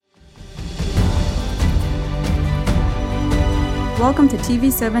Welcome to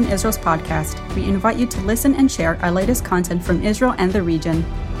TV7 Israel's podcast. We invite you to listen and share our latest content from Israel and the region.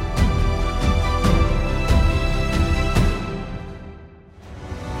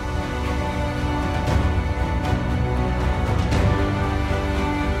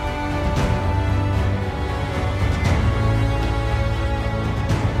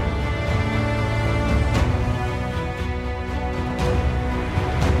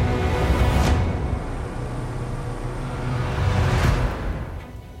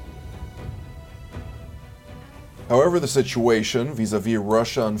 However the situation vis-à-vis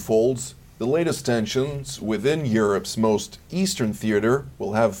Russia unfolds, the latest tensions within Europe's most eastern theater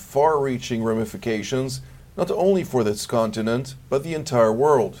will have far-reaching ramifications not only for this continent, but the entire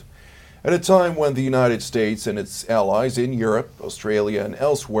world. At a time when the United States and its allies in Europe, Australia and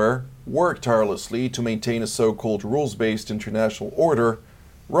elsewhere work tirelessly to maintain a so-called rules-based international order,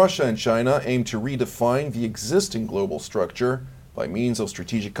 Russia and China aim to redefine the existing global structure by means of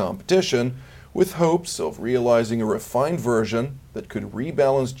strategic competition, with hopes of realizing a refined version that could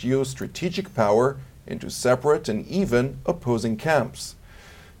rebalance geostrategic power into separate and even opposing camps.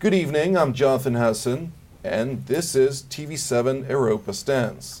 Good evening, I'm Jonathan Hassan, and this is TV7 Europa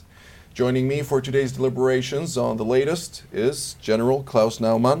Stands. Joining me for today's deliberations on the latest is General Klaus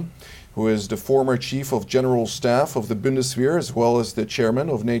Naumann, who is the former Chief of General Staff of the Bundeswehr, as well as the Chairman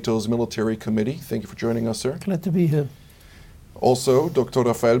of NATO's Military Committee. Thank you for joining us, sir. Glad to be here. Also, Dr.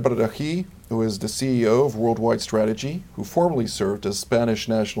 Rafael Bardaghi, who is the CEO of Worldwide Strategy, who formerly served as Spanish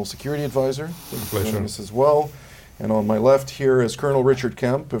National Security Advisor. Thank you for joining us as well. And on my left here is Colonel Richard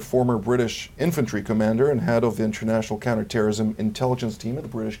Kemp, a former British infantry commander and head of the International Counterterrorism Intelligence Team at the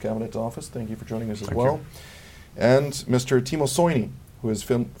British Cabinet Office. Thank you for joining us as well. And Mr. Timo Soini, who is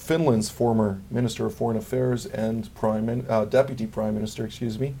Finland's former Minister of Foreign Affairs and Deputy Prime Minister,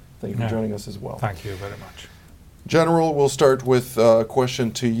 Thank you for joining us as well. Thank you very much. General, we'll start with a question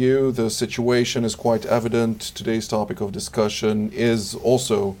to you. The situation is quite evident. Today's topic of discussion is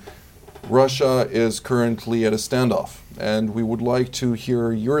also Russia is currently at a standoff, and we would like to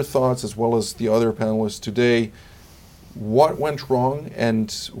hear your thoughts as well as the other panelists today. What went wrong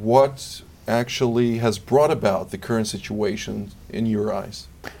and what actually has brought about the current situation in your eyes?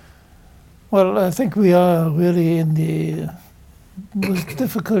 Well, I think we are really in the most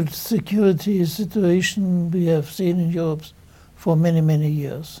difficult security situation we have seen in Europe for many, many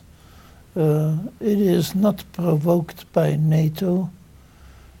years. It is not provoked by NATO.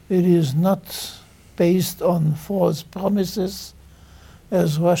 It is not based on false promises,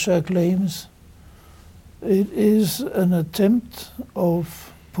 as Russia claims. It is an attempt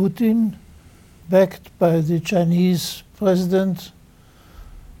of Putin, backed by the Chinese president,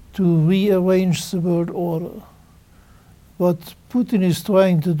 to rearrange the world order. What Putin is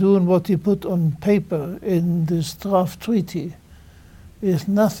trying to do and what he put on paper in this draft treaty is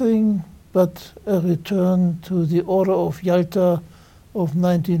nothing but a return to the Order of Yalta of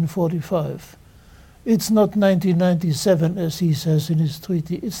 1945. It's not 1997, as he says in his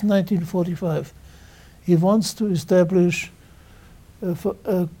treaty. It's 1945. He wants to establish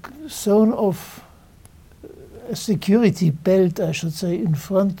a zone of a security belt, I should say, in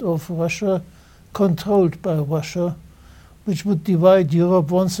front of Russia, controlled by Russia, which would divide Europe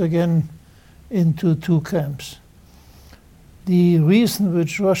once again into two camps. The reason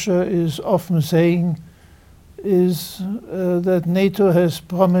which Russia is often saying is that NATO has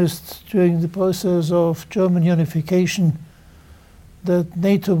promised during the process of German unification that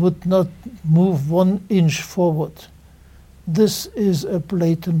NATO would not move 1 inch forward. This is a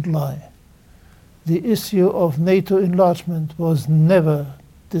blatant lie. The issue of NATO enlargement was never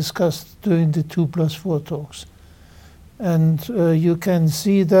discussed during the 2+4 talks. And you can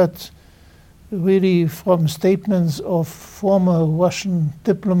see that really from statements of former Russian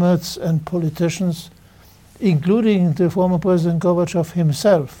diplomats and politicians, including the former President Gorbachev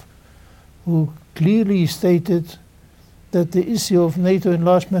himself, who clearly stated that the issue of NATO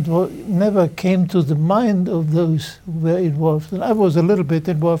enlargement never came to the mind of those who were involved. And I was a little bit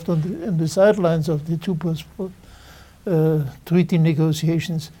involved in the sidelines of the 2+4 treaty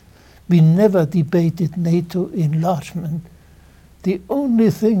negotiations. We never debated NATO enlargement. The only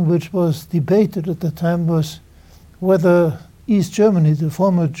thing which was debated at the time was whether East Germany, the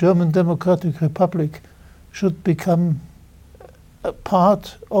former German Democratic Republic, should become a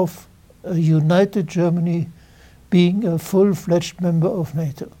part of a united Germany being a full-fledged member of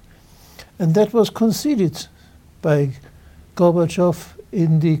NATO. And that was conceded by Gorbachev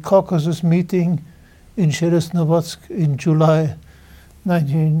in the Caucasus meeting in Zheleznovodsk in July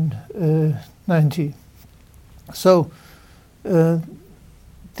 1990. So the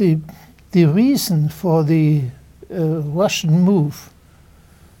reason for the Russian move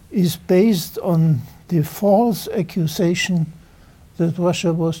is based on the false accusation that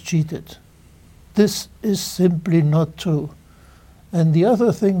Russia was cheated. This is simply not true. And the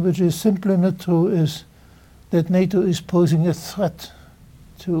other thing which is simply not true is that NATO is posing a threat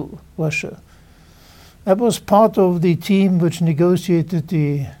to Russia. I was part of the team which negotiated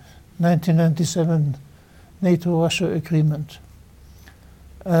the 1997 NATO-Russia agreement.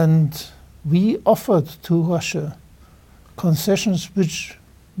 And we offered to Russia concessions which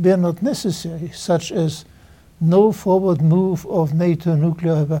were not necessary, such as no forward move of NATO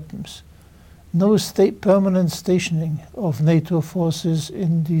nuclear weapons, no permanent stationing of NATO forces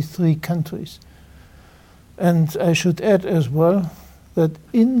in the three countries. And I should add as well that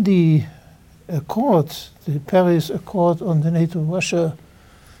in the accord, the Paris Accord on the NATO-Russia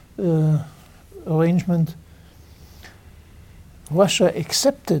arrangement, Russia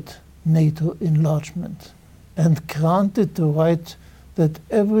accepted NATO enlargement and granted the right that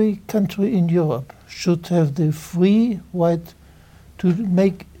every country in Europe should have the free right to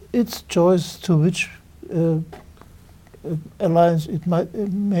make its choice to which alliance it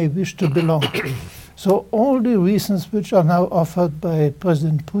may wish to belong. So all the reasons which are now offered by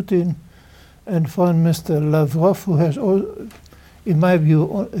President Putin and Foreign Minister Lavrov, who has, in my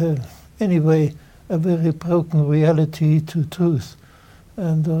view, anyway, a very broken reality to truth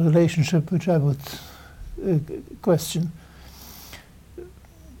and a relationship which I would question,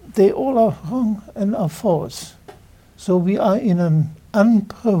 they all are wrong and are false. So we are in an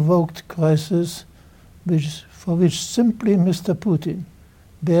unprovoked crisis for which simply Mr. Putin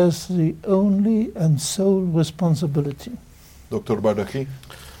bears the only and sole responsibility. Dr. Bardakhi?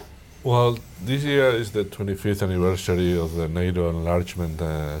 Well, this year is the 25th anniversary of the NATO enlargement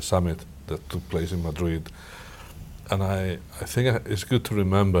summit that took place in Madrid. And I think it's good to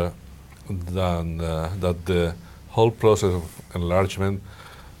remember that the whole process of enlargement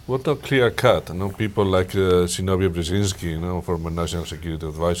was not clear-cut. You know, people like Zinoviev Brzezinski, former National Security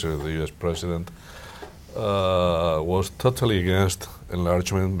Advisor of the U.S. President, was totally against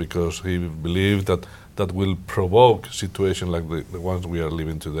enlargement because he believed that will provoke situations like the ones we are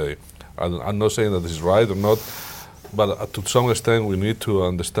living today. I'm not saying that this is right or not, but to some extent we need to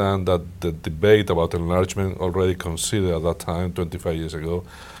understand that the debate about enlargement already considered at that time, 25 years ago,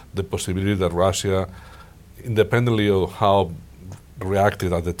 the possibility that Russia, independently of how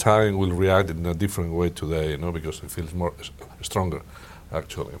reacted at the time, will react in a different way today, because it feels more stronger,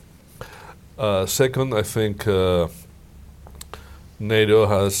 actually. Second, I think NATO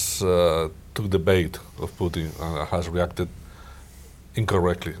has took the bait of Putin and has reacted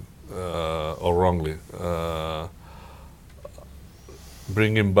incorrectly or wrongly,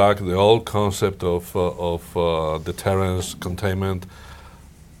 bringing back the old concept of deterrence, containment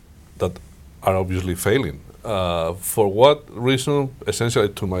that are obviously failing. For what reason? Essentially,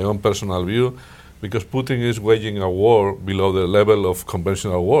 to my own personal view, because Putin is waging a war below the level of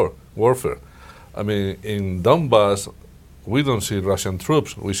conventional warfare. I mean, in Donbass, we don't see Russian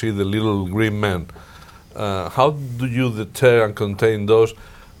troops. We see the little green men. How do you deter and contain those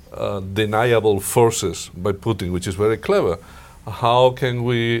deniable forces by Putin, which is very clever? How can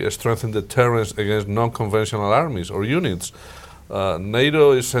we strengthen deterrence against non-conventional armies or units?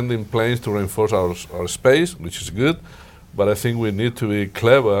 NATO is sending planes to reinforce our space, which is good, but I think we need to be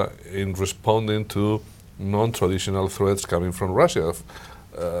clever in responding to non-traditional threats coming from Russia,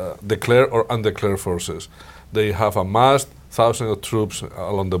 declared or undeclared forces. They have amassed thousands of troops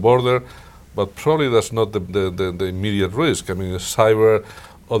along the border, but probably that's not the immediate risk. I mean, cyber,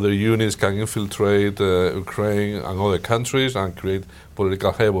 other units can infiltrate Ukraine and other countries and create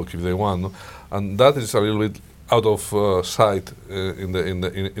political havoc if they want, and that is a little bit out of sight in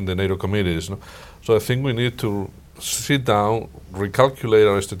the NATO committees. So I think we need to sit down, recalculate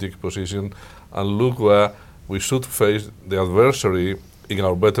our strategic position, and look where we should face the adversary in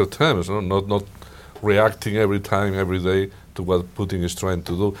our better terms, not reacting every time, every day to what Putin is trying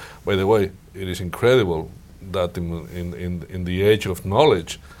to do. By the way, it is incredible that in the age of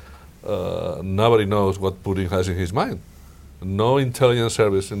knowledge, nobody knows what Putin has in his mind. No intelligence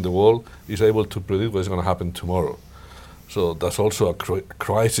service in the world is able to predict what's going to happen tomorrow. So that's also a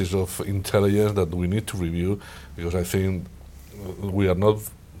crisis of intelligence that we need to review, because I think we are not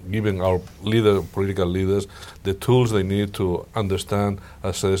giving our political leaders the tools they need to understand,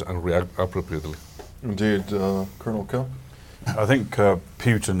 assess, and react appropriately. Indeed, Colonel Kell? I think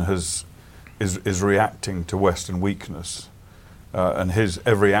Putin is reacting to Western weakness, and his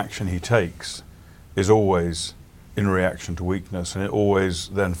every action he takes is always in reaction to weakness, and it always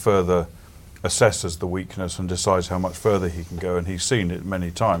then further assesses the weakness and decides how much further he can go, and he's seen it many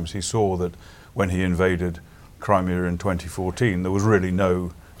times. He saw that when he invaded Crimea in 2014, there was really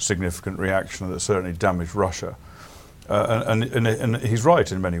no significant reaction that certainly damaged Russia. And he's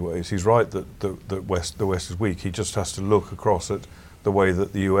right in many ways. He's right that the West is weak. He just has to look across at the way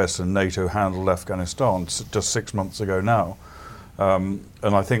that the US and NATO handled Afghanistan just 6 months ago now. And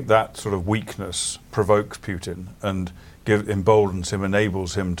I think that sort of weakness provokes Putin and emboldens him,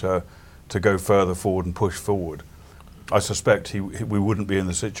 enables him to go further forward and push forward. I suspect we wouldn't be in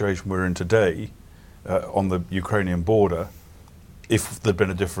the situation we're in today on the Ukrainian border if there'd been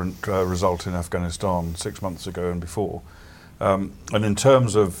a different result in Afghanistan 6 months ago and before. And in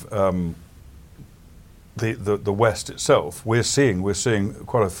terms of the West itself, we're seeing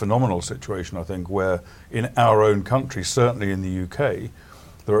quite a phenomenal situation, I think, where in our own country, certainly in the UK,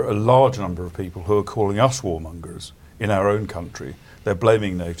 there are a large number of people who are calling us warmongers in our own country. They're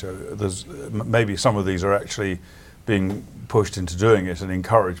blaming NATO. Maybe some of these are actually being pushed into doing it and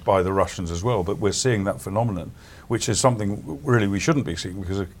encouraged by the Russians as well, but we're seeing that phenomenon, which is something really we shouldn't be seeing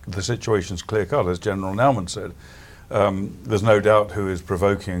because the situation's clear-cut, as General Naumann said. There's no doubt who is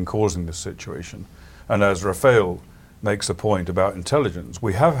provoking and causing this situation. And as Rafael makes a point about intelligence,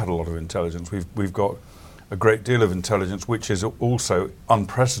 we have had a lot of intelligence. We've got a great deal of intelligence, which is also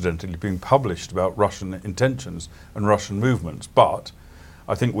unprecedentedly being published about Russian intentions and Russian movements. But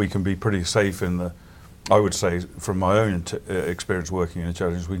I think we can be pretty safe I would say, from my own experience working in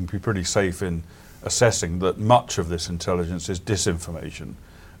intelligence, we can be pretty safe in assessing that much of this intelligence is disinformation,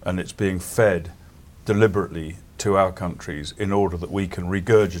 and it's being fed deliberately to our countries in order that we can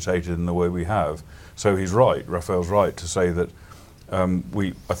regurgitate it in the way we have. So he's right, Rafael's right, to say that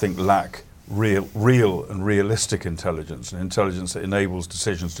we, I think, lack real and realistic intelligence, and intelligence that enables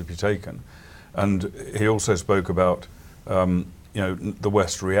decisions to be taken. And he also spoke about the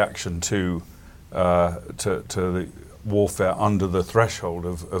West's reaction to the warfare under the threshold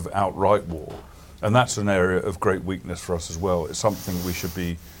of outright war. And that's an area of great weakness for us as well. It's something we should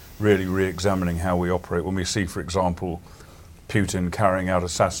be really re-examining how we operate. When we see, for example, Putin carrying out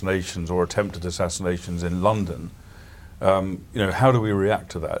assassinations or attempted assassinations in London, how do we react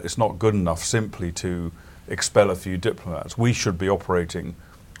to that? It's not good enough simply to expel a few diplomats. We should be operating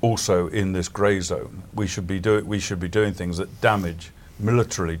also in this grey zone. We should be doing things that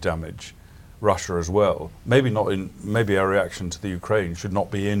militarily damage Russia as well. Maybe our reaction to the Ukraine should not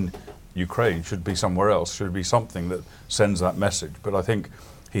be in Ukraine, should be somewhere else, should be something that sends that message. But I think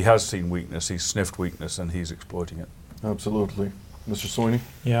he has seen weakness, he's sniffed weakness, and he's exploiting it. Absolutely. Mr. Soini?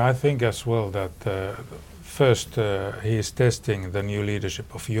 Yeah, I think as well that first he is testing the new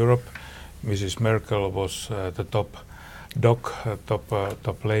leadership of Europe. Mrs. Merkel was the top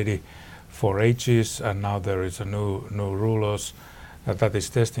lady for ages, and now there is a new rulers that is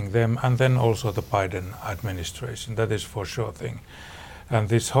testing them, and then also the Biden administration. That is for sure thing. And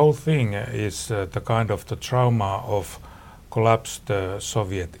this whole thing is the kind of the trauma of collapsed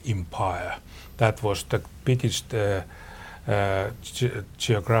Soviet empire. That was the biggest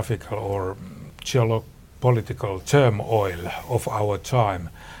geographical or geopolitical turmoil of our time.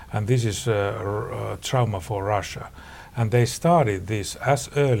 And this is a trauma for Russia. And they started this as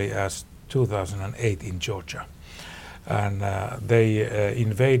early as 2008 in Georgia. And they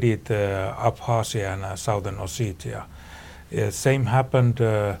invaded Abkhazia and southern Ossetia. Same happened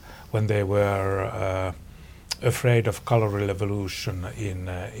when they were afraid of color revolution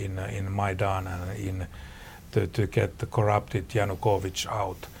in Maidan and to get the corrupted Yanukovych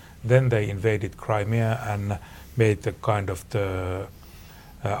out. Then they invaded Crimea and made the kind of the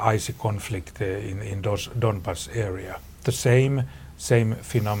icy conflict in Donbas area. The same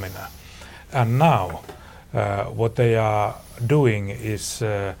phenomena. And now what they are doing is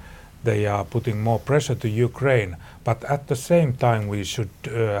they are putting more pressure to Ukraine, but at the same time we should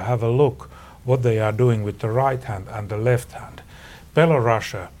have a look what they are doing with the right hand and the left hand.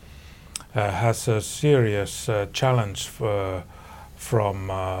 Belarus has a serious challenge from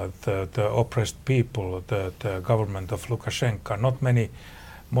the oppressed people, the government of Lukashenko.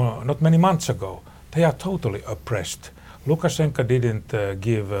 Not many months ago, they are totally oppressed. Lukashenko didn't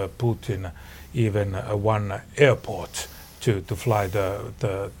give Putin even one airport to fly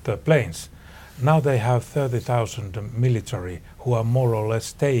the planes. Now they have 30,000 military who are more or less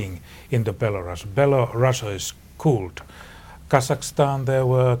staying in the Belarus. Belarus is cooled. Kazakhstan, there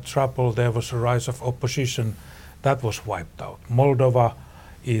were trouble, there was a rise of opposition. That was wiped out. Moldova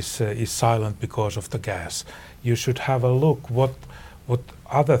is silent because of the gas. You should have a look what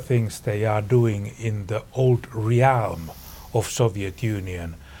other things they are doing in the old realm of Soviet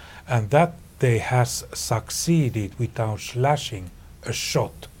Union, and that they has succeeded without slashing a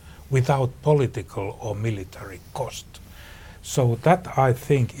shot, without political or military cost. So that, I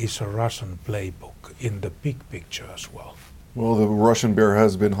think, is a Russian playbook in the big picture as well. Well, the Russian bear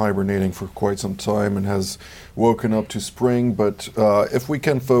has been hibernating for quite some time and has woken up to spring. But if we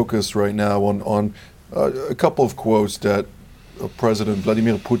can focus right now on a couple of quotes that President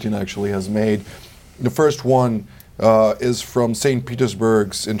Vladimir Putin actually has made. The first one is from St.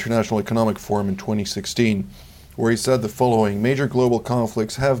 Petersburg's International Economic Forum in 2016, where he said the following: major global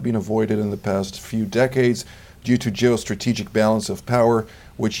conflicts have been avoided in the past few decades due to geostrategic balance of power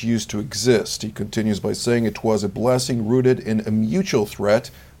which used to exist. He continues by saying it was a blessing rooted in a mutual threat,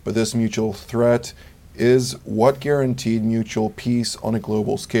 but this mutual threat is what guaranteed mutual peace on a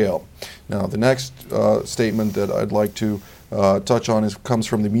global scale. Now, the next statement that I'd like to touch on comes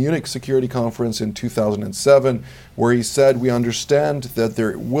from the Munich Security Conference in 2007, where he said, we understand that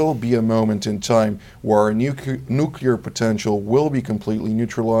there will be a moment in time where our nuclear potential will be completely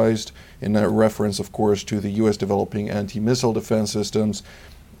neutralized, in a reference, of course, to the U.S. developing anti-missile defense systems.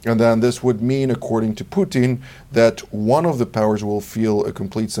 And then this would mean, according to Putin, that one of the powers will feel a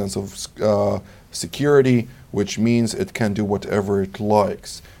complete sense of security, which means it can do whatever it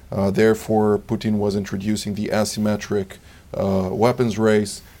likes. Therefore, Putin was introducing the asymmetric weapons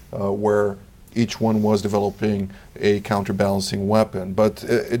race, where each one was developing a counterbalancing weapon. But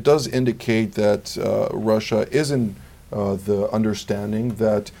it does indicate that Russia is in the understanding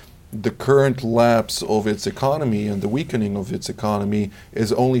that the current lapse of its economy and the weakening of its economy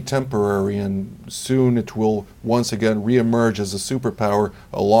is only temporary, and soon it will once again reemerge as a superpower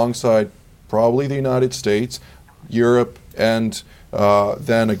alongside probably the United States, Europe, and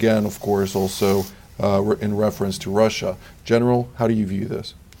then again, of course, also in reference to Russia. General, how do you view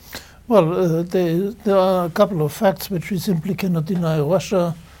this? Well, there are a couple of facts which we simply cannot deny.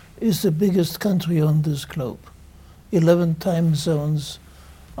 Russia is the biggest country on this globe. 11 time zones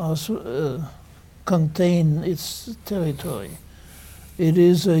contain its territory. It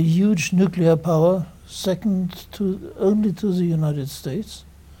is a huge nuclear power, second only to the United States.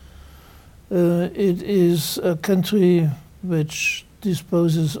 It is a country which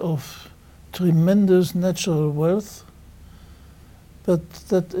disposes of tremendous natural wealth, but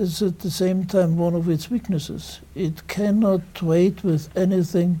that is at the same time one of its weaknesses. It cannot trade with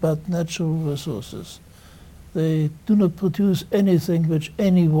anything but natural resources. They do not produce anything which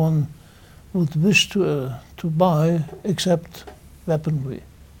anyone would wish to buy except weaponry.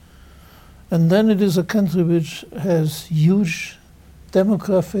 And then it is a country which has huge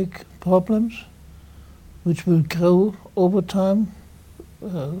demographic problems, which will grow over time.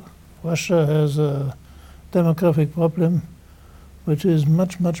 Russia has a demographic problem which is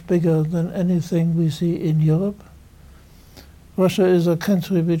much, much bigger than anything we see in Europe. Russia is a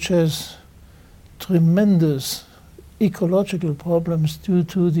country which has tremendous ecological problems due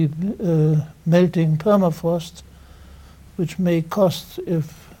to the melting permafrost, which may cost,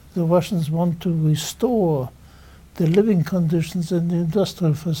 if the Russians want to restore the living conditions in the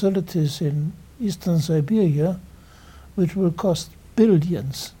industrial facilities in eastern Siberia, which will cost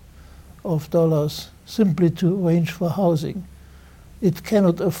billions of dollars simply to arrange for housing. It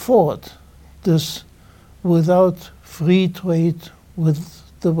cannot afford this without free trade with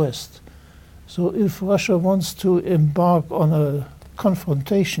the West. So if Russia wants to embark on a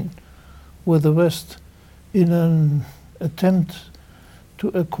confrontation with the West in an attempt to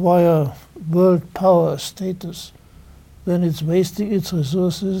acquire world power status, then it's wasting its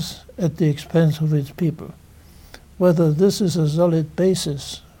resources at the expense of its people. Whether this is a solid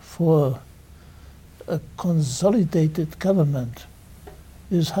basis for a consolidated government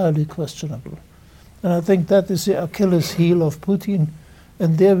is highly questionable. And I think that is the Achilles heel of Putin,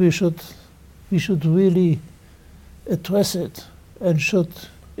 and there we should really address it, and should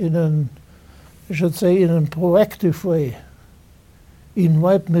in a proactive way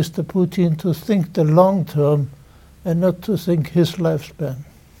invite Mr. Putin to think the long term and not to think his lifespan.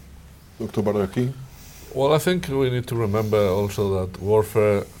 Dr. Baraki? Well, I think we need to remember also that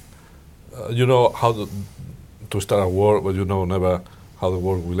warfare, you know how to start a war, but you know never how the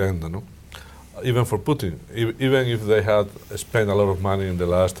war will end, no? Even for Putin, even if they had spent a lot of money in the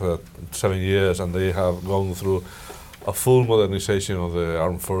last 7 years and they have gone through a full modernization of the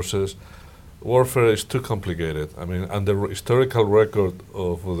armed forces, warfare is too complicated. I mean, and the historical record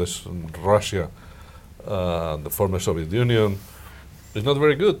of this Russia, the former Soviet Union, is not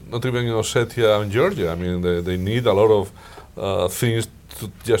very good. Not even in Ossetia and Georgia. I mean, they need a lot of things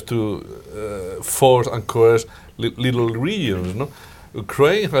to force and coerce little regions, no?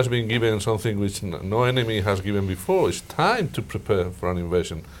 Ukraine has been given something which no enemy has given before. It's time to prepare for an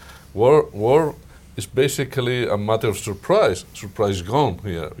invasion. War is basically a matter of surprise. Surprise gone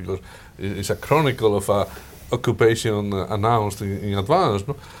here, because it's a chronicle of a occupation announced in advance.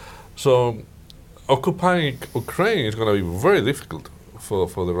 No? So occupying Ukraine is going to be very difficult for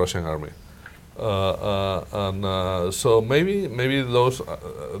the Russian army. So maybe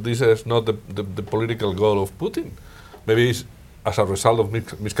this is not the political goal of Putin. Maybe it's, as a result of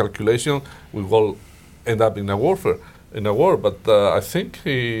miscalculation, we will end up in a war. But I think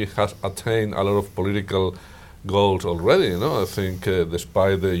he has attained a lot of political goals already. You know, I think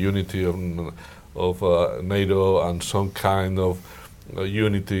despite the unity of NATO and some kind of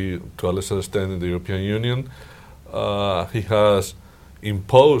unity to a lesser extent in the European Union, he has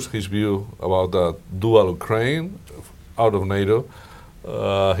imposed his view about the dual Ukraine out of NATO.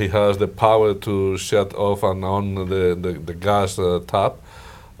 He has the power to shut off and on the gas tap,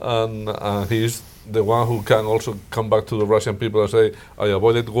 and he's the one who can also come back to the Russian people and say, I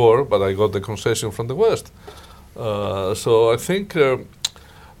avoided war, but I got the concession from the West. So I think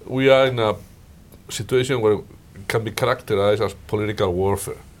we are in a situation where it can be characterized as political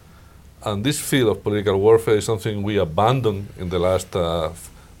warfare. And this field of political warfare is something we abandoned in the last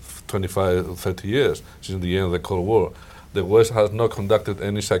 25, 30 years, since the end of the Cold War. The West has not conducted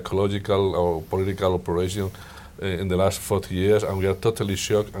any psychological or political operation in the last 40 years, and we are totally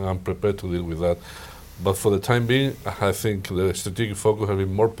shocked and unprepared to deal with that. But for the time being, I think the strategic focus has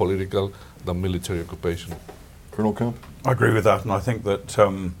been more political than military occupation. Colonel Kemp? I agree with that, and I think that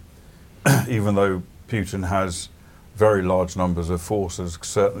even though Putin has very large numbers of forces,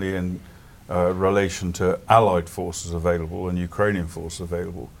 certainly in relation to Allied forces available and Ukrainian forces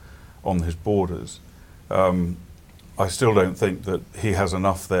available on his borders, I still don't think that he has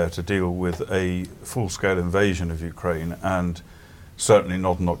enough there to deal with a full-scale invasion of Ukraine, and certainly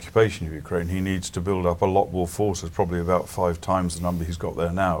not an occupation of Ukraine. He needs to build up a lot more forces, probably about 5 times the number he's got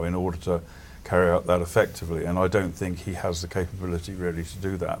there now, in order to carry out that effectively, and I don't think he has the capability really to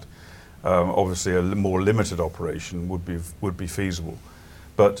do that. Obviously a more limited operation would be feasible.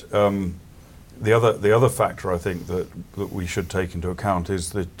 But the other factor I think that we should take into account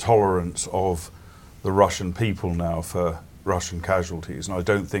is the tolerance of the Russian people now for Russian casualties, and I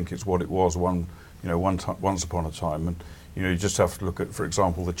don't think it's what it was once upon a time. And you just have to look at, for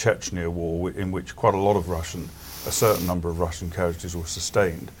example, the Chechnya war, in which quite a certain number of Russian casualties were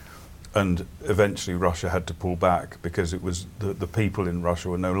sustained, and eventually Russia had to pull back because it was the people in Russia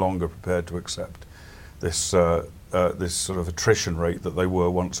were no longer prepared to accept this sort of attrition rate that they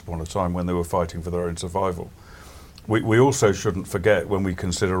were once upon a time when they were fighting for their own survival. We also shouldn't forget, when we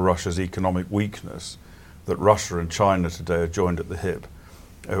consider Russia's economic weakness, that Russia and China today are joined at the hip.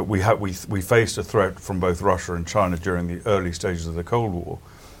 We faced a threat from both Russia and China during the early stages of the Cold War,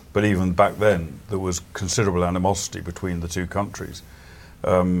 but even back then there was considerable animosity between the two countries.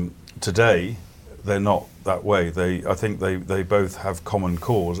 Today, they're not that way. I think they both have common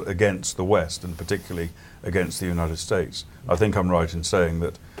cause against the West, and particularly against the United States. I think I'm right in saying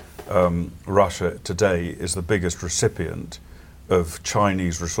that Russia today is the biggest recipient of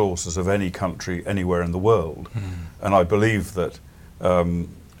Chinese resources of any country anywhere in the world. And I believe that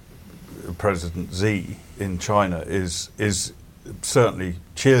President Xi in China is certainly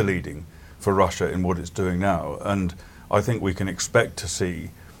cheerleading for Russia in what it's doing now. And I think we can expect to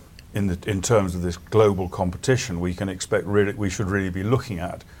see, in terms of this global competition, we should really be looking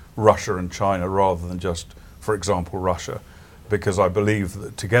at Russia and China rather than just, for example, Russia, because I believe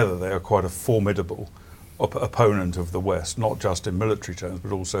that together they are quite a formidable opponent of the West, not just in military terms,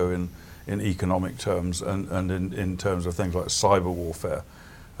 but also in economic terms and in terms of things like cyber warfare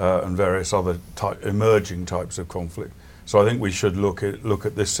and various other emerging types of conflict. So I think we should look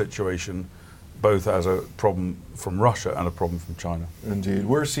at this situation both as a problem from Russia and a problem from China. Indeed.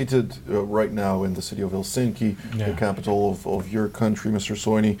 We're seated right now in the city of Helsinki, the capital of your country, Mr.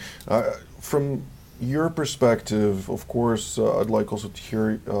 Soini. From your perspective, of course, I'd like also to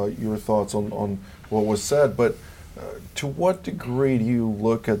hear your thoughts on what was said, but to what degree do you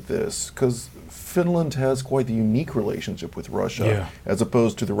look at this? Because Finland has quite the unique relationship with Russia, as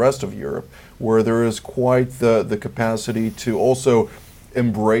opposed to the rest of Europe, where there is quite the capacity to also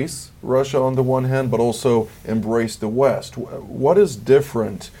embrace Russia on the one hand, but also embrace the West. What is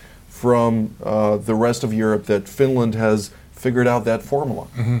different from the rest of Europe that Finland has figured out that formula?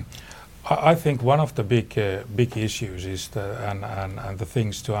 I think one of the big issues is and the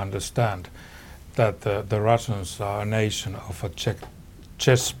things to understand that the Russians are a nation of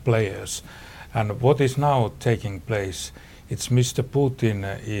chess players, and what is now taking place, it's Mr.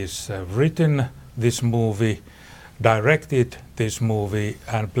 Putin is written this movie, directed this movie,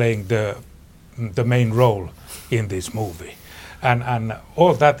 and playing the main role in this movie, and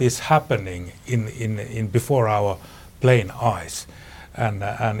all that is happening in before our plain eyes, and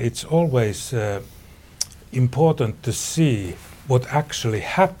it's always important to see what actually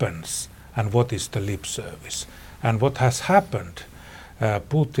happens and what is the lip service. And what has happened,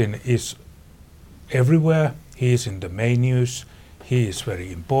 Putin is everywhere, he is in the main news, he is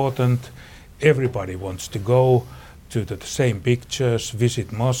very important, everybody wants to go to the same pictures,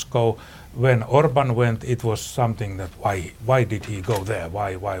 visit Moscow. When Orban went, it was something that why did he go there,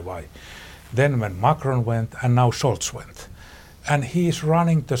 why? Then when Macron went, and now Scholz went. And he is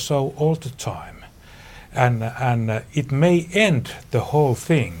running the show all the time. And it may end the whole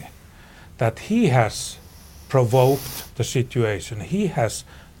thing that he has provoked the situation. He has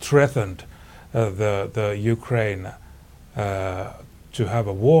threatened the Ukraine to have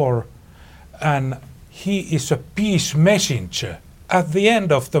a war, and he is a peace messenger. At the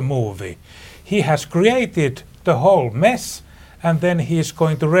end of the movie, he has created the whole mess, and then he is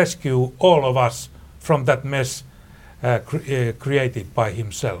going to rescue all of us from that mess created by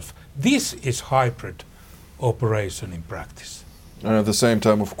himself. This is hybrid operation in practice. And at the same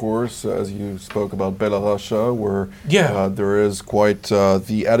time, of course, as you spoke about Belarus, where there is quite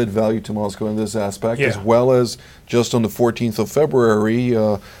the added value to Moscow in this aspect, as well as just on the 14th of February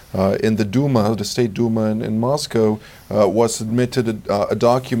in the Duma, the State Duma in Moscow, was submitted a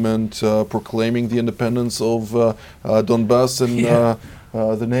document proclaiming the independence of Donbass and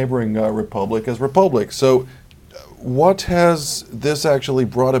the neighboring republic as republic. So what has this actually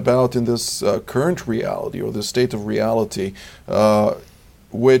brought about in this current reality, or the state of reality,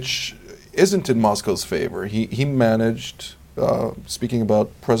 which isn't in Moscow's favor? He managed, speaking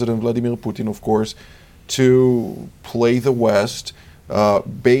about President Vladimir Putin, of course, to play the West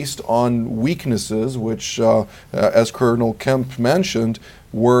based on weaknesses which, as Colonel Kemp mentioned,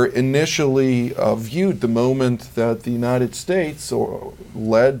 were initially viewed the moment that the United States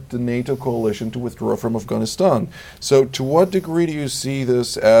led the NATO coalition to withdraw from Afghanistan. So to what degree do you see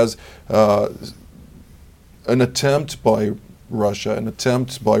this as an attempt by Russia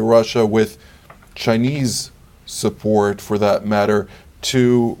with Chinese support for that matter,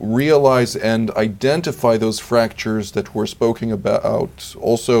 to realize and identify those fractures that we're spoken about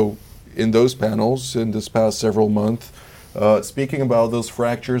also in those panels in this past several months, speaking about those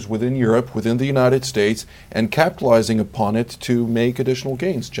fractures within Europe, within the United States, and capitalizing upon it to make additional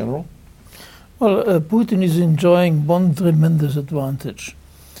gains, General? Well, Putin is enjoying one tremendous advantage.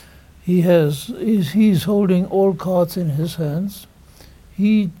 He's holding all cards in his hands.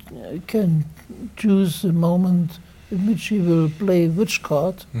 He can choose the moment in which he will play which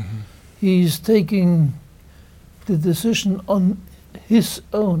card. Mm-hmm. He's taking the decision on his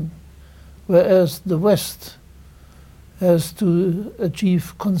own, whereas the West has to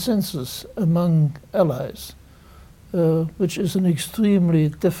achieve consensus among allies, which is an extremely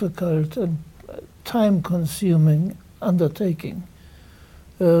difficult and time-consuming undertaking.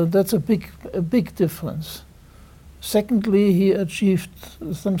 That's a big difference. Secondly, he achieved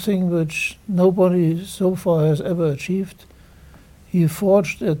something which nobody so far has ever achieved. He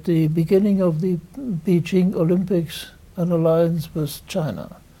forged at the beginning of the Beijing Olympics an alliance with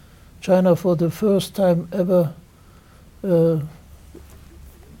China. China, for the first time ever,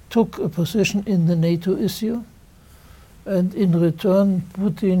 took a position in the NATO issue, and in return,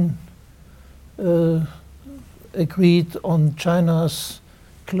 Putin agreed on China's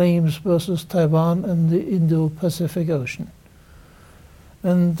claims versus Taiwan and the Indo-Pacific Ocean.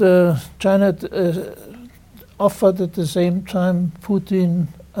 And China offered at the same time Putin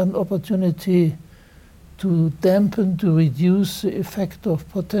an opportunity to dampen, to reduce the effect of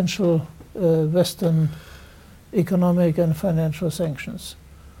potential Western economic and financial sanctions.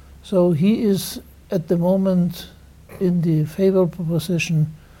 So he is at the moment in the favorable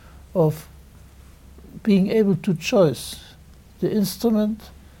position of being able to choose the instrument,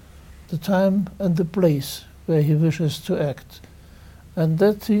 the time and the place where he wishes to act. And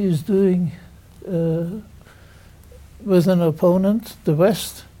that he is doing with an opponent, the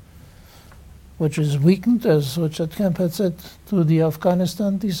West, which is weakened, as Richard Kemp had said, through the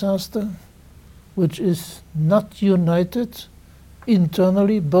Afghanistan disaster, which is not united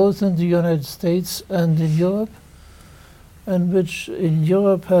internally, both in the United States and in Europe, and which in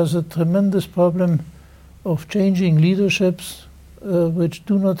Europe has a tremendous problem of changing leaderships which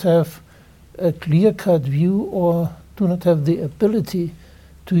do not have a clear-cut view or do not have the ability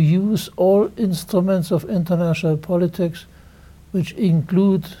to use all instruments of international politics, which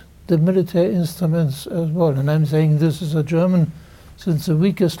include the military instruments as well. And I'm saying this is a German, since the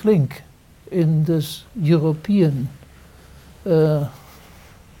weakest link in this European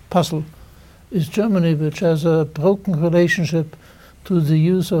puzzle is Germany, which has a broken relationship to the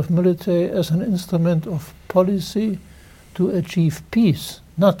use of military as an instrument of policy to achieve peace,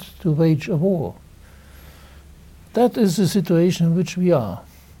 not to wage a war. That is the situation in which we are.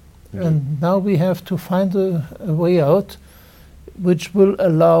 And now we have to find a way out which will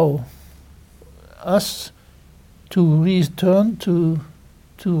allow us to return to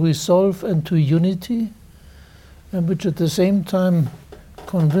resolve and to unity, and which at the same time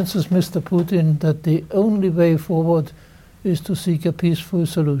convinces Mr. Putin that the only way forward is to seek a peaceful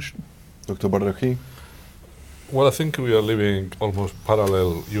solution. Dr. Bardakhi? Well, I think we are living almost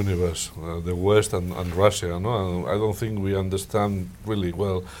parallel universe, the West and Russia, no? And I don't think we understand really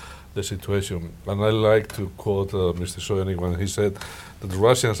well the situation. And I like to quote Mr. Soyunik when he said that the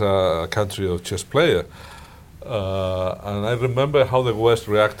Russians are a country of chess player. And I remember how the West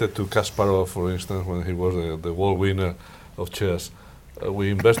reacted to Kasparov, for instance, when he was the world winner of chess.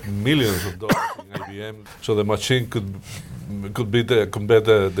 We invested millions of dollars in IBM so the machine could beat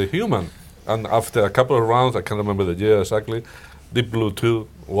the human. And after a couple of rounds, I can't remember the year exactly, Deep Blue 2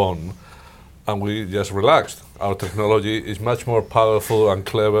 won. And we just relaxed. Our technology is much more powerful and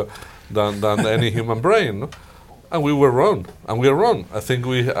clever than any human brain. No? And we were wrong. And we are wrong. I think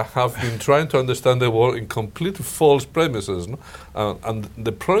we have been trying to understand the world in completely false premises. No? And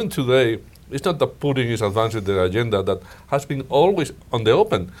the problem today is not that Putin is advancing the agenda that has been always on the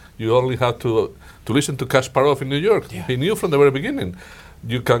open. You only have to listen to Kasparov in New York. Yeah. He knew from the very beginning.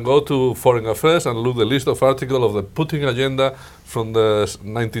 You can go to Foreign Affairs and look the list of articles of the Putin agenda from the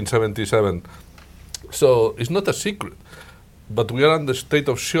 1977. So it's not a secret. But we are in the state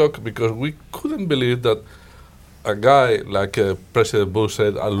of shock because we couldn't believe that a guy like President Bush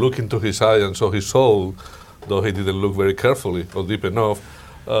said, I look into his eye and saw his soul, though he didn't look very carefully or deep enough,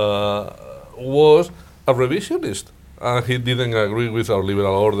 was a revisionist. And he didn't agree with our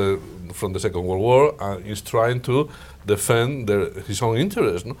liberal order from the Second World War and is trying to defend his own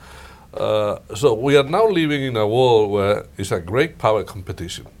interests. No? So we are now living in a world where it's a great power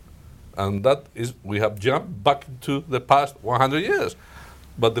competition. And that is, we have jumped back into the past 100 years.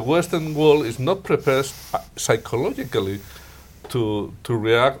 But the Western world is not prepared psychologically to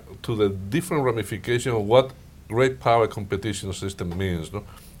react to the different ramifications of what great power competition system means. No?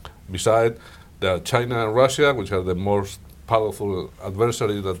 Besides, there are China and Russia, which are the most powerful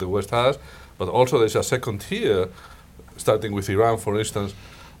adversaries that the West has, but also there's a second tier, starting with Iran, for instance,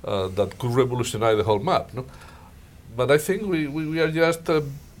 that could revolutionize the whole map. No? But I think we are just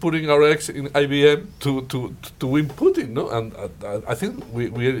putting our eggs in IBM to win Putin. No? And I think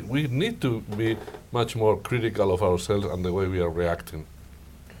we need to be much more critical of ourselves and the way we are reacting.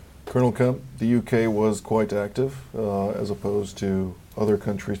 Colonel Kemp, the UK was quite active, as opposed to other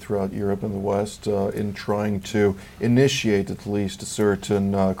countries throughout Europe and the West, in trying to initiate at least a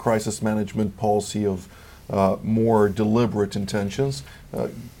certain crisis management policy of more deliberate intentions.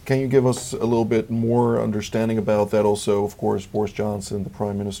 Can you give us a little bit more understanding about that? Also, of course, Boris Johnson, the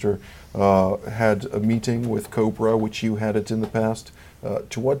Prime Minister, had a meeting with Cobra, which you had it in the past.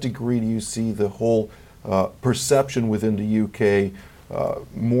 To what degree do you see the whole perception within the UK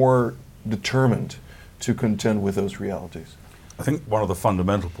more determined to contend with those realities? I think one of the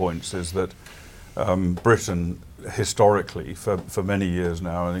fundamental points is that Britain, historically, for many years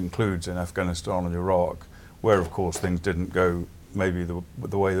now, and includes in Afghanistan and Iraq, where of course things didn't go maybe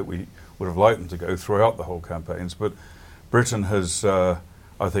the way that we would have liked them to go throughout the whole campaigns, but Britain has,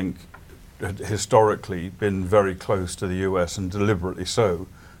 I think, historically been very close to the US, and deliberately so,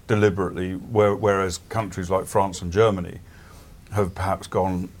 whereas countries like France and Germany have perhaps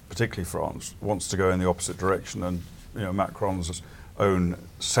gone, particularly France, wants to go in the opposite direction, and Macron's own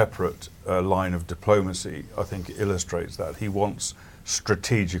separate line of diplomacy, I think, illustrates that. He wants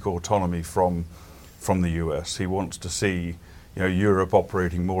strategic autonomy from the US. He wants to see Europe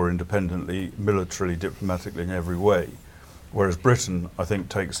operating more independently, militarily, diplomatically, in every way. Whereas Britain, I think,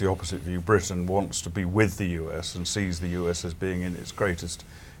 takes the opposite view. Britain wants to be with the US and sees the US as being in its greatest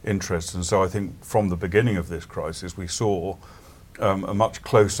interest. And so I think from the beginning of this crisis, we saw a much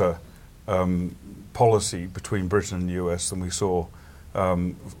closer policy between Britain and the US than we saw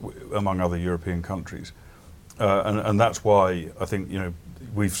among other European countries. And that's why I think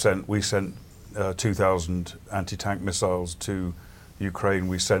we sent 2,000 anti-tank missiles to Ukraine.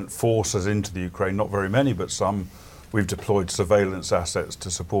 We sent forces into the Ukraine, not very many, but some. We've deployed surveillance assets to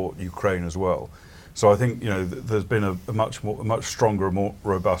support Ukraine as well. So I think there's been a much stronger, more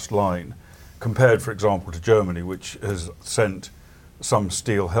robust line compared, for example, to Germany, which has sent some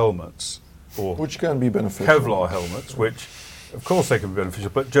steel helmets, or which can be beneficial. Kevlar helmets, which of course they can be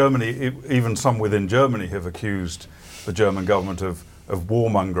beneficial. But Germany, even some within Germany, have accused the German government of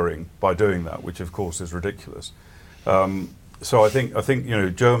warmongering by doing that, which of course is ridiculous. So I think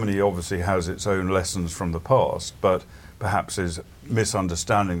Germany obviously has its own lessons from the past, but perhaps is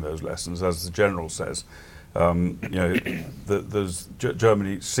misunderstanding those lessons, as the general says.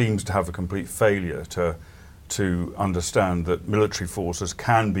 Germany seems to have a complete failure to understand that military forces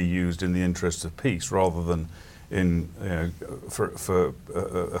can be used in the interests of peace rather than for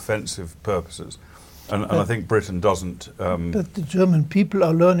offensive purposes. And I think Britain doesn't. But the German people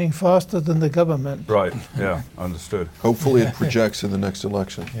are learning faster than the government. Right. Yeah. Understood. Hopefully, it projects in the next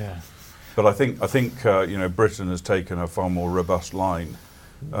election. Yeah. But I think Britain has taken a far more robust line,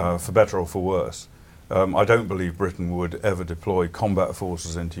 for better or for worse. I don't believe Britain would ever deploy combat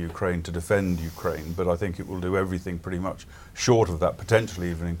forces into Ukraine to defend Ukraine, but I think it will do everything pretty much short of that,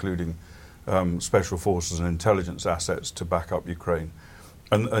 potentially even including special forces and intelligence assets to back up Ukraine.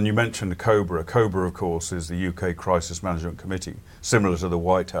 And you mentioned COBRA. COBRA, of course, is the UK Crisis Management Committee, similar to the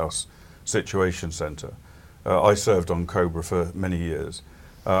White House Situation Centre. I served on COBRA for many years.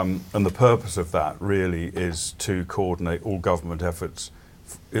 And the purpose of that really is to coordinate all government efforts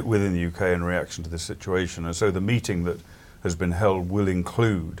within the UK in reaction to this situation. And so the meeting that has been held will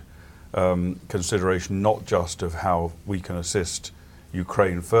include consideration not just of how we can assist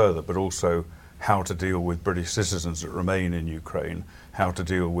Ukraine further, but also how to deal with British citizens that remain in Ukraine, how to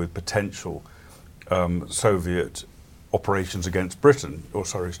deal with potential Soviet operations against Britain,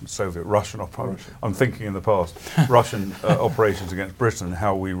 Russian operations. I'm thinking in the past, Russian operations against Britain,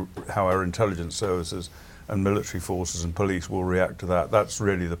 how our intelligence services and military forces and police will react to that. That's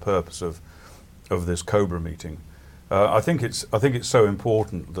really the purpose of this COBRA meeting. I think it's so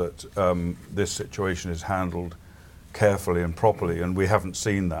important that this situation is handled carefully and properly, and we haven't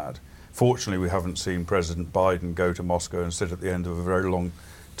seen that. Fortunately, we haven't seen President Biden go to Moscow and sit at the end of a very long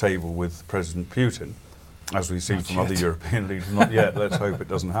table with President Putin, as we've seen from other European leaders. Not yet. Let's hope it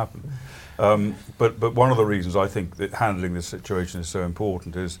doesn't happen. But one of the reasons I think that handling this situation is so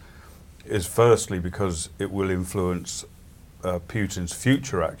important is firstly because it will influence Putin's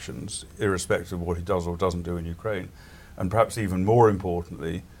future actions, irrespective of what he does or doesn't do in Ukraine. And perhaps even more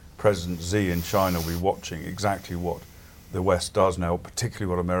importantly, President Xi in China will be watching exactly what the West does now, particularly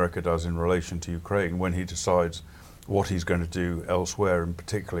what America does in relation to Ukraine, when he decides what he's going to do elsewhere, and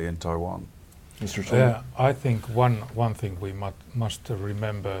particularly in Taiwan. Mr. Tolman? I think one thing we must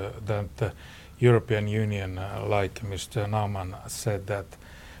remember, that the European Union, like Mr. Naumann said, that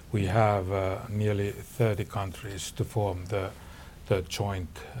we have nearly 30 countries to form the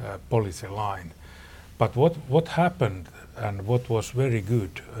joint policy line. But what happened and what was very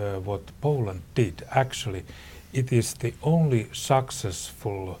good, what Poland did, actually, it is the only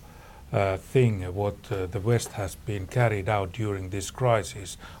successful thing what the West has been carried out during this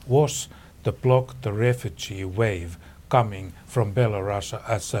crisis, was to block the refugee wave coming from Belarus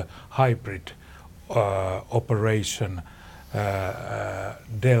as a hybrid operation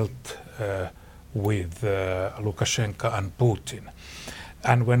dealt with Lukashenko and Putin.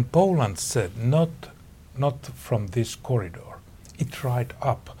 And when Poland said not from this corridor, it dried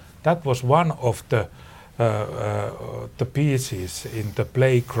up. That was one of the pieces in the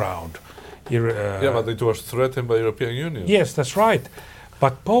playground. But it was threatened by the European Union. Yes, that's right.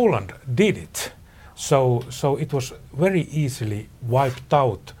 But Poland did it. So it was very easily wiped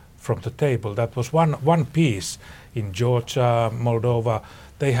out from the table. That was one piece. In Georgia, Moldova,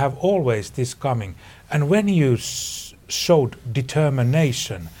 they have always this coming. And when you showed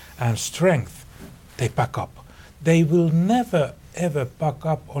determination and strength, they back up. They will never ever back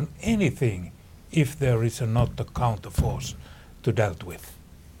up on anything if there is not a counterforce to dealt with.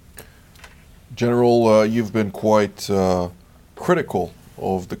 General, you've been quite critical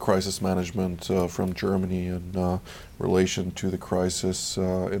of the crisis management from Germany in relation to the crisis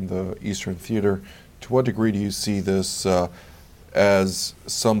in the Eastern Theater. To what degree do you see this as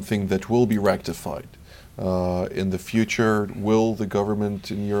something that will be rectified in the future? Will the government,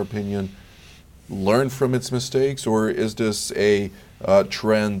 in your opinion, learn from its mistakes, or is this a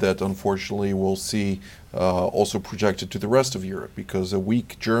trend that unfortunately we'll see also projected to the rest of Europe? Because a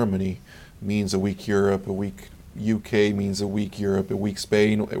weak Germany means a weak Europe, a weak UK means a weak Europe, a weak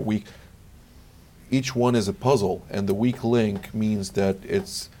Spain, a weak... Each one is a puzzle, and the weak link means that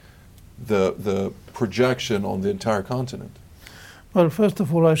it's the projection on the entire continent. Well, first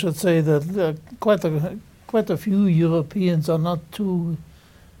of all, I should say that quite a few Europeans are not too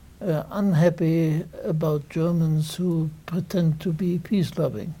unhappy about Germans who pretend to be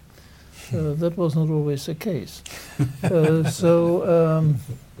peace-loving. That was not always the case. That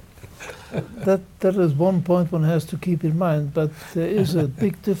is one point one has to keep in mind. But there is a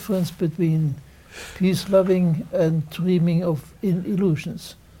big difference between peace-loving and dreaming of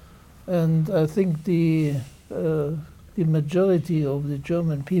illusions. And I think the majority of the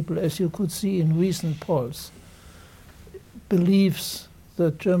German people, as you could see in recent polls, believes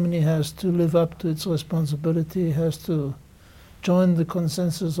that Germany has to live up to its responsibility, has to join the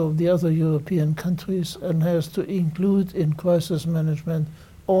consensus of the other European countries, and has to include in crisis management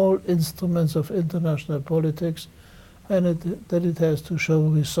all instruments of international politics, and that it has to show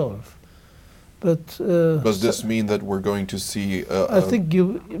resolve. But Does this mean that we're going to see I think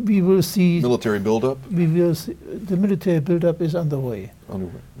we will see military buildup? we will see, the military buildup is underway.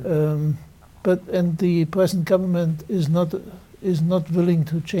 And the present government is not willing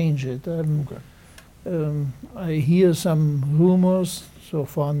to change it. I hear some rumors, so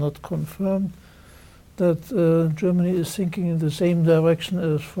far not confirmed, that Germany is thinking in the same direction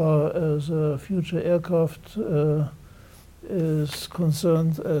as far as future aircraft is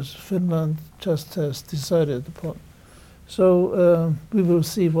concerned as Finland just has decided upon. So we will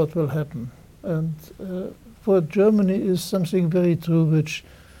see what will happen. And for Germany is something very true, which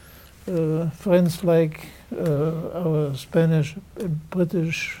friends like our Spanish and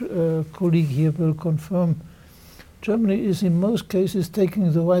British colleague here will confirm. Germany is in most cases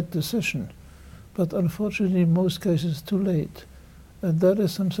taking the right decision, but unfortunately in most cases too late. And that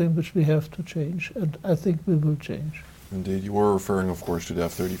is something which we have to change, and I think we will change. Indeed, you were referring, of course, to the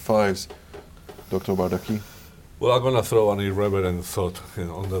F-35s. Dr. Bardaki? Well, I'm going to throw an irreverent thought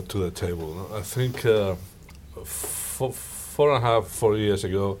to the table. I think 4 years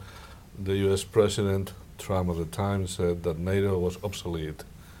ago, the U.S. President Trump at the time said that NATO was obsolete,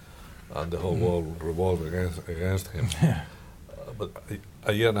 and the whole world revolted against him. But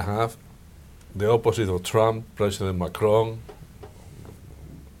a year and a half, the opposite of Trump, President Macron,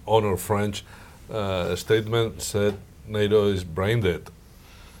 honor French statement, said NATO is brain dead.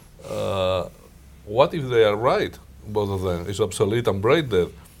 What if they are right, both of them? It's obsolete and brain dead.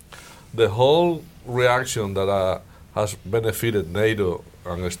 The whole reaction that has benefited NATO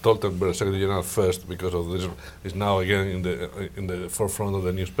and Stoltenberg, Secretary General first, because of this, is now again in the forefront of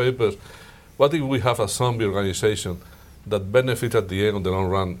the newspapers. What if we have a zombie organization that benefits at the end of the long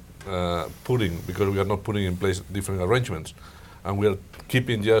run, because we are not putting in place different arrangements, and we are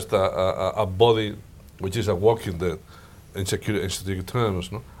keeping just a body which is a walking dead in security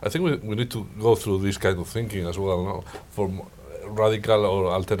terms. No? I think we need to go through this kind of thinking as well, no? For radical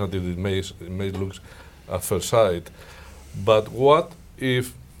or alternative it may look at first sight. But what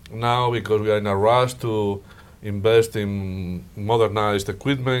if now, because we are in a rush to invest in modernized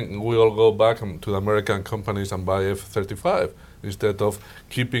equipment, we all go back to the American companies and buy F-35 instead of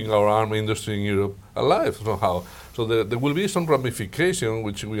keeping our army industry in Europe alive somehow? So there will be some ramification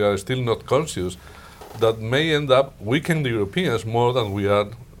which we are still not conscious that may end up weakening the Europeans more than we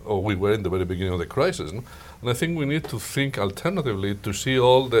were in the very beginning of the crisis. No? And I think we need to think alternatively to see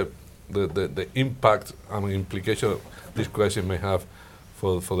all the impact and implication this crisis may have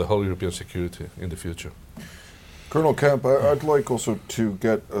for the whole European security in the future. Colonel Kemp, I'd like also to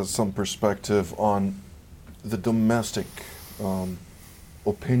get some perspective on the domestic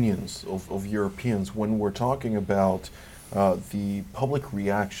opinions of Europeans when we're talking about the public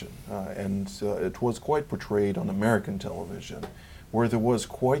reaction, and it was quite portrayed on American television, where there was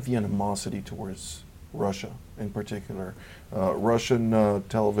quite the animosity towards Russia in particular. Russian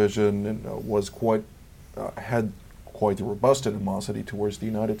television had quite a robust animosity towards the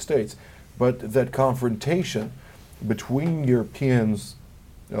United States, but that confrontation between Europeans,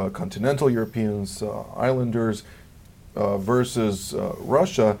 continental Europeans, islanders, versus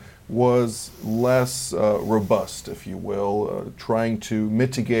Russia was less robust, if you will, trying to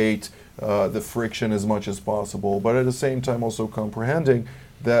mitigate the friction as much as possible, but at the same time also comprehending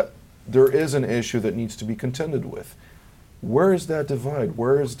that there is an issue that needs to be contended with. Where is that divide?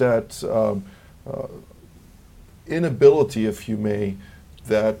 Where is that inability, if you may,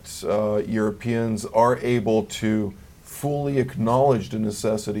 that Europeans are able to fully acknowledge the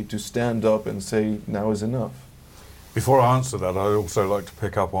necessity to stand up and say, now is enough? Before I answer that, I'd also like to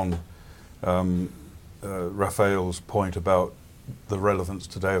pick up on Raphael's point about the relevance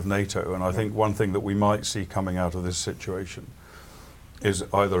today of NATO. And I think one thing that we might see coming out of this situation is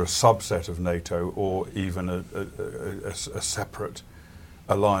either a subset of NATO or even a separate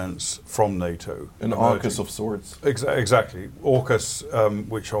alliance from NATO. An AUKUS of sorts. Exactly. AUKUS,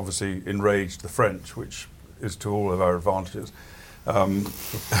 which obviously enraged the French, which is to all of our advantages.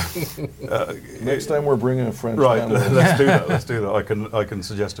 Next time we're bringing a French right, panel. let's do that. I can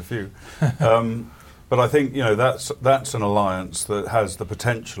suggest a few. But I think that's an alliance that has the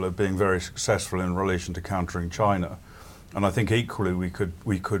potential of being very successful in relation to countering China, and I think equally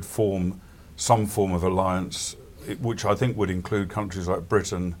we could form some form of alliance, which I think would include countries like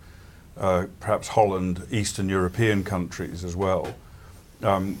Britain, perhaps Holland, Eastern European countries as well,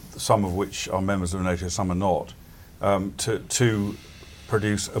 some of which are members of NATO, some are not, to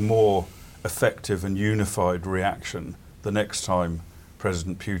produce a more effective and unified reaction the next time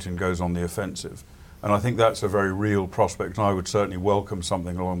President Putin goes on the offensive. And I think that's a very real prospect, and I would certainly welcome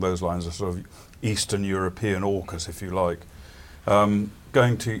something along those lines, a sort of Eastern European AUKUS, if you like.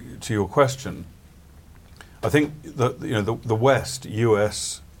 Going to your question, I think that the West,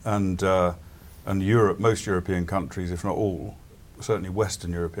 US and Europe, most European countries, if not all, certainly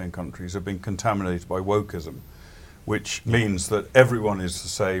Western European countries, have been contaminated by wokeism, which means that everyone is the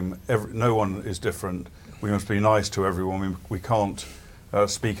same, no one is different. We must be nice to everyone. We can't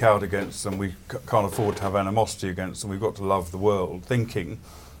speak out against them. We can't afford to have animosity against them. We've got to love the world, thinking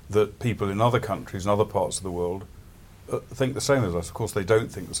that people in other countries and other parts of the world think the same as us. Of course, they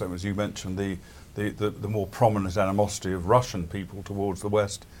don't think the same. As you mentioned, the more prominent animosity of Russian people towards the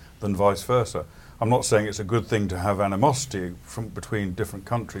West than vice versa. I'm not saying it's a good thing to have animosity between different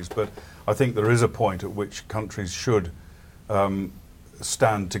countries, but I think there is a point at which countries should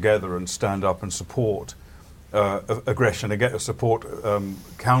stand together and stand up and support counter-aggression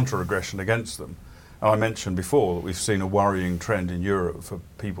against them. And I mentioned before that we've seen a worrying trend in Europe for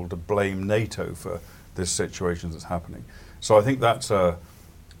people to blame NATO for this situation that's happening. So I think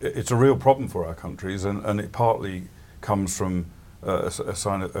it's a real problem for our countries, and it partly comes from a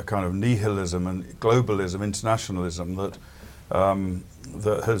kind of nihilism and globalism, internationalism that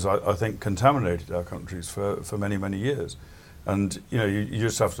has, I think, contaminated our countries for many, many years. And you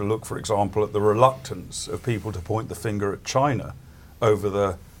just have to look, for example, at the reluctance of people to point the finger at China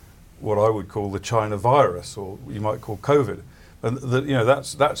over what I would call the China virus, or you might call COVID. And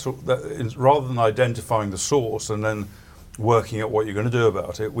that rather than identifying the source and then working at what you're going to do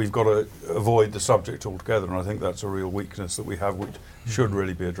about it, we've got to avoid the subject altogether. And I think that's a real weakness that we have, which should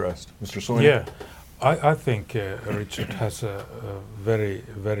really be addressed. Mr. Soini? Yeah, I think Richard has a very,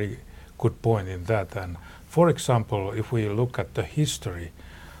 very good point in that. And for example, if we look at the history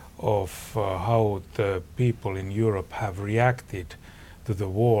of how the people in Europe have reacted to the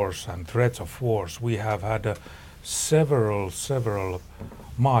wars and threats of wars, we have had several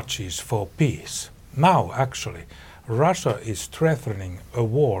marches for peace. Now, actually, Russia is threatening a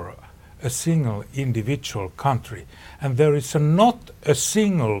war, a single individual country, and there is not a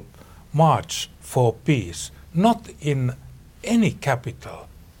single march for peace, not in any capital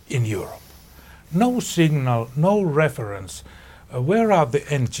in Europe. No signal, no reference. Where are the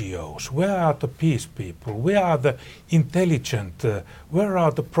NGOs? Where are the peace people? Where are the intelligent? Where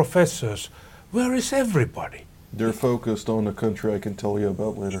are the professors? Where is everybody? They're focused on a country I can tell you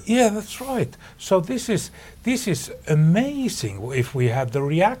about later. Yeah, that's right. So this is amazing if we had the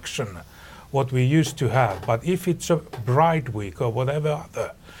reaction what we used to have. But if it's a Pride Week or whatever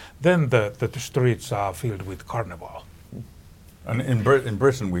other, then the streets are filled with carnival. And in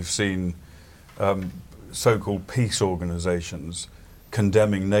Britain, we've seen so-called peace organisations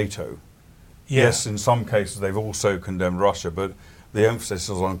condemning NATO. Yeah. Yes, in some cases they've also condemned Russia, but the emphasis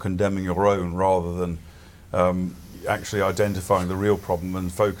is on condemning your own rather than actually identifying the real problem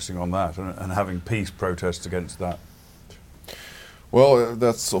and focusing on that and having peace protests against that. Well,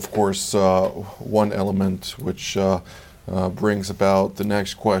 that's of course one element which brings about the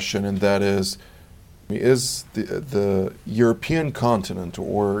next question, and that is the European continent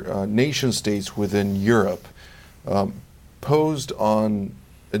or nation states within Europe posed on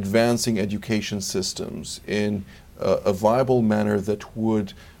advancing education systems in a viable manner that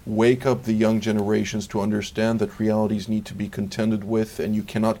would wake up the young generations to understand that realities need to be contended with, and you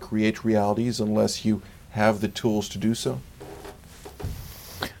cannot create realities unless you have the tools to do so?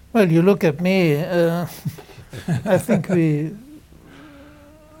 Well, you look at me, I think we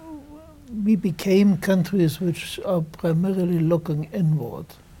became countries which are primarily looking inward.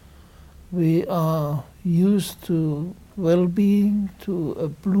 We are used to well-being, to a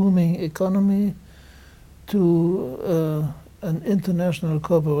blooming economy, to an international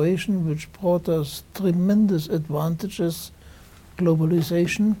cooperation which brought us tremendous advantages,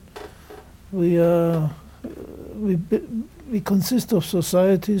 globalization. We consist of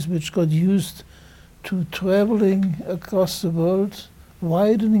societies which got used to traveling across the world,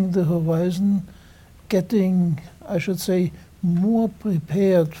 widening the horizon, getting, I should say, more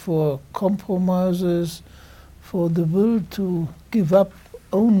prepared for compromises, for the will to give up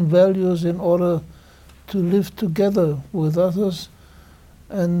own values in order to live together with others.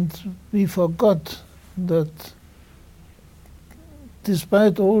 And we forgot that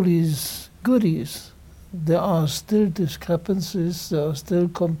despite all these goodies, there are still discrepancies, there are still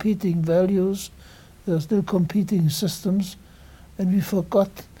competing values, there are still competing systems, and we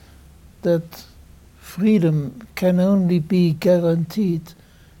forgot that freedom can only be guaranteed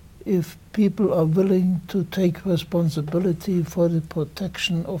if people are willing to take responsibility for the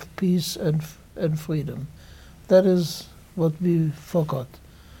protection of peace and freedom. That is what we forgot.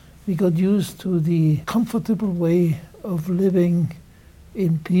 We got used to the comfortable way of living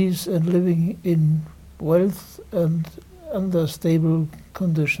in peace and living in wealth and under stable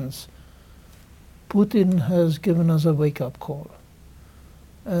conditions. Putin has given us a wake-up call.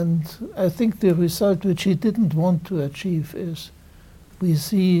 And I think the result which he didn't want to achieve is we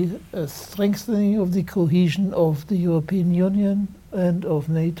see a strengthening of the cohesion of the European Union and of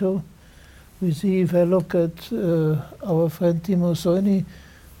NATO. We see, if I look at our friend Timo Soini,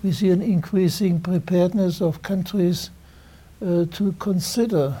 we see an increasing preparedness of countries to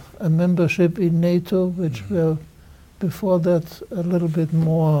consider a membership in NATO, which were before that a little bit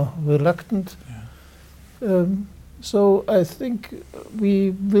more reluctant. Yeah. So I think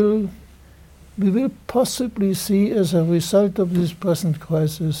we will possibly see, as a result of this present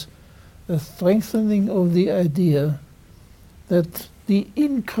crisis, a strengthening of the idea that the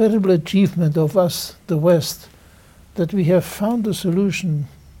incredible achievement of us, the West, that we have found a solution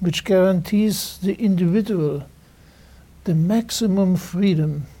which guarantees the individual the maximum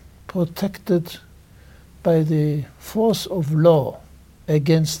freedom protected by the force of law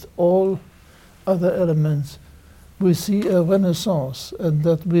against all other elements, we see a renaissance, and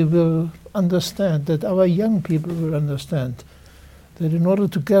that we will understand, that our young people will understand, that in order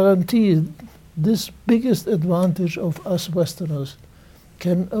to guarantee this biggest advantage of us Westerners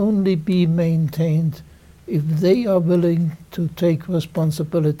can only be maintained if they are willing to take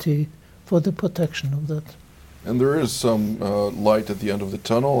responsibility for the protection of that. And there is some light at the end of the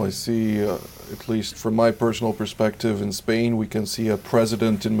tunnel. I see, at least from my personal perspective, in Spain, we can see a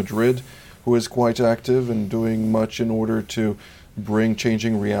president in Madrid who is quite active and doing much in order to bring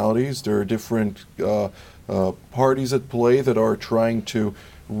changing realities. There are different parties at play that are trying to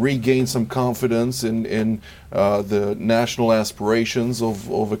regain some confidence in the national aspirations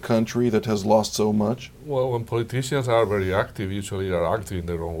of a country that has lost so much. Well, when politicians are very active, usually they are active in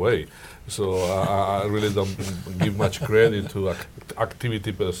their own way. So I really don't give much credit to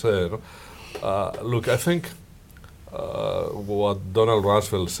activity per se. No? Look, I think what Donald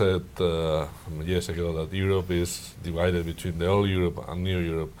Rumsfeld said years ago, that Europe is divided between the old Europe and new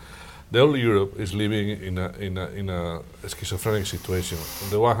Europe. The old Europe is living in a schizophrenic situation. On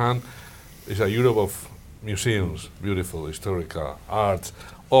the one hand, it's a Europe of museums, beautiful, historical, arts,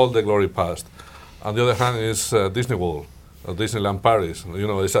 all the glory past. On the other hand, is Disney World, Disneyland Paris. You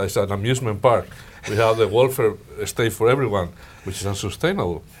know, it's an amusement park. We have the welfare state for everyone, which is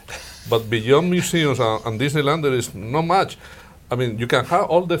unsustainable. But beyond museums and Disneyland, there is not much. I mean, you can have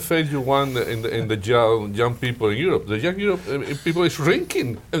all the faith you want in the young people in Europe. The young Europe people is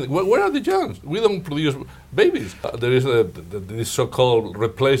shrinking. And where are the young? We don't produce babies. There is this so-called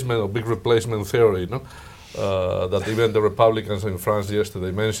replacement or big replacement theory, no? That even the Republicans in France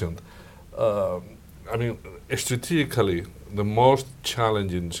yesterday mentioned. I mean, strategically, the most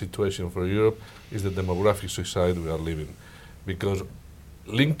challenging situation for Europe is the demographic suicide we are living. Because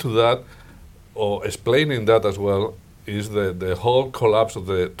linked to that, or explaining that as well, is the whole collapse of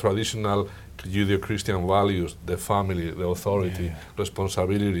the traditional Judeo-Christian values, the family, the authority,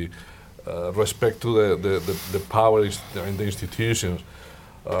 responsibility, respect to the power in the institutions.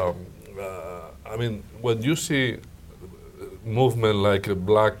 I mean, when you see movement like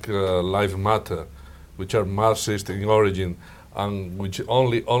Black Lives Matter, which are Marxist in origin, and which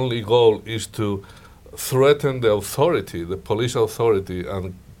only goal is to threaten the authority, the police authority,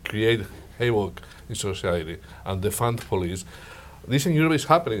 and create havoc in society and defund police. This in Europe is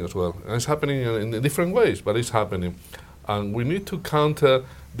happening as well, and it's happening in different ways, but it's happening. And we need to counter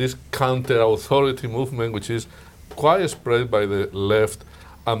this counter-authority movement, which is quite spread by the left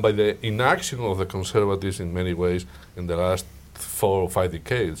and by the inaction of the conservatives in many ways in the last 4 or 5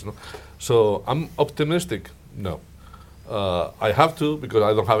 decades. No? So I'm optimistic. No. I have to, because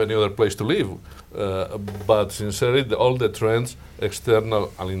I don't have any other place to live. But sincerely, all the trends,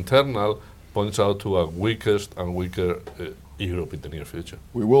 external and internal, points out to a weakest and weaker Europe in the near future.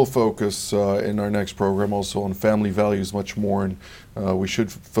 We will focus in our next program also on family values much more, and we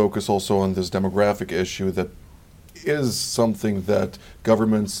should focus also on this demographic issue that is something that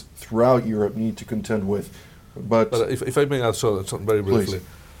governments throughout Europe need to contend with. But if I may add so very briefly,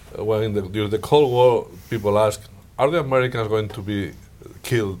 when during the Cold War, people ask, are the Americans going to be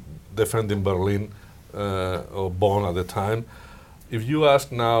killed defending Berlin or Bonn at the time? If you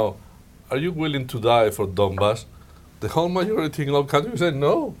ask now, are you willing to die for Donbass? The whole majority in all countries say,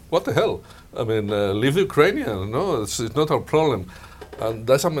 no, what the hell? I mean, leave the Ukrainians, no, it's not our problem. And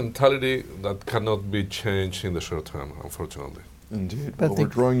that's a mentality that cannot be changed in the short term, unfortunately. Indeed. But Well, we're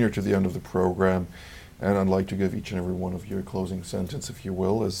drawing near to the end of the program, and I'd like to give each and every one of you a closing sentence, if you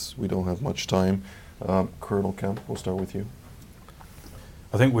will, as we don't have much time. Colonel Kemp, we'll start with you.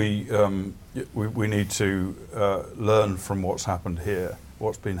 I think we need to learn from what's happened here,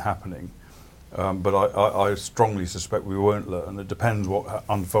 what's been happening. But I strongly suspect we won't learn. It depends what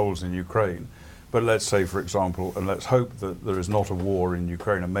unfolds in Ukraine. But let's say, for example, and let's hope that there is not a war in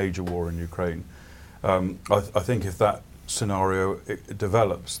Ukraine, a major war in Ukraine. I think if that scenario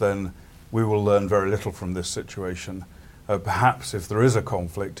develops, then we will learn very little from this situation. Perhaps if there is a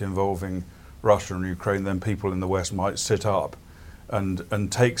conflict involving Russia and Ukraine, then people in the West might sit up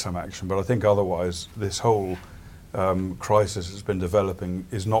and take some action. But I think otherwise, this whole crisis that's been developing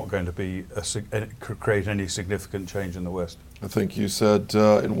is not going to be create any significant change in the West. I think you said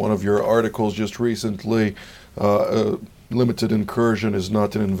in one of your articles just recently, limited incursion is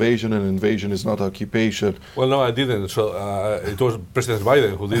not an invasion, and invasion is not occupation. Well, no, I didn't. So it was President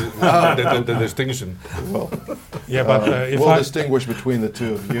Biden who did the distinction. Well, Yeah, but if we'll I distinguish between the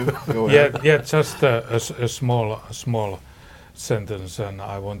two of you. Go ahead. yeah, just a small sentence, and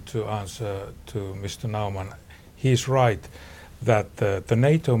I want to answer to Mr. Naumann. He's right that the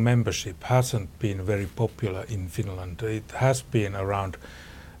NATO membership hasn't been very popular in Finland. It has been around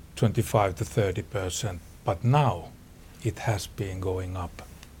 25 to 30%, but now it has been going up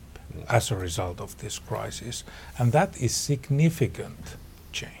as a result of this crisis, and that is significant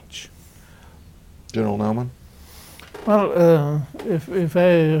change. General Naumann? Well, if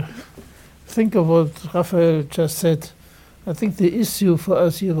I think of what Raphael just said, I think the issue for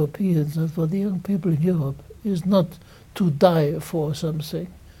us Europeans and for the young people in Europe is not to die for something.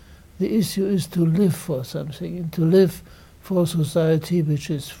 The issue is to live for something, and to live for a society which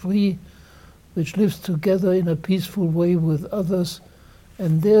is free, which lives together in a peaceful way with others.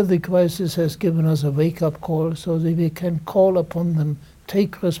 And there the crisis has given us a wake-up call so that we can call upon them,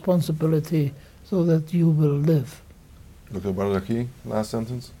 take responsibility so that you will live. Dr. Bardaki, last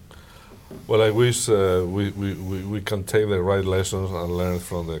sentence? Well, I wish we can take the right lessons and learn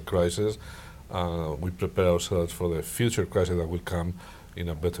from the crisis. We prepare ourselves for the future crisis that will come in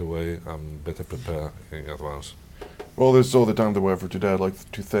a better way and better prepare in advance. Well, this is all the time that we have for today. I'd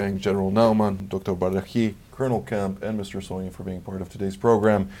like to thank General Naumann, Dr. Bardaki, Colonel Kemp, and Mr. Sonia for being part of today's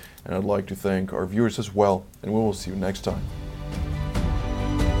program. And I'd like to thank our viewers as well, and we will see you next time.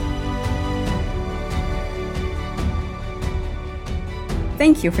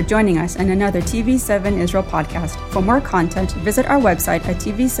 Thank you for joining us in another TV7 Israel podcast. For more content, visit our website at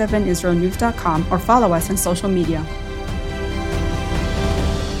tv7israelnews.com or follow us on social media.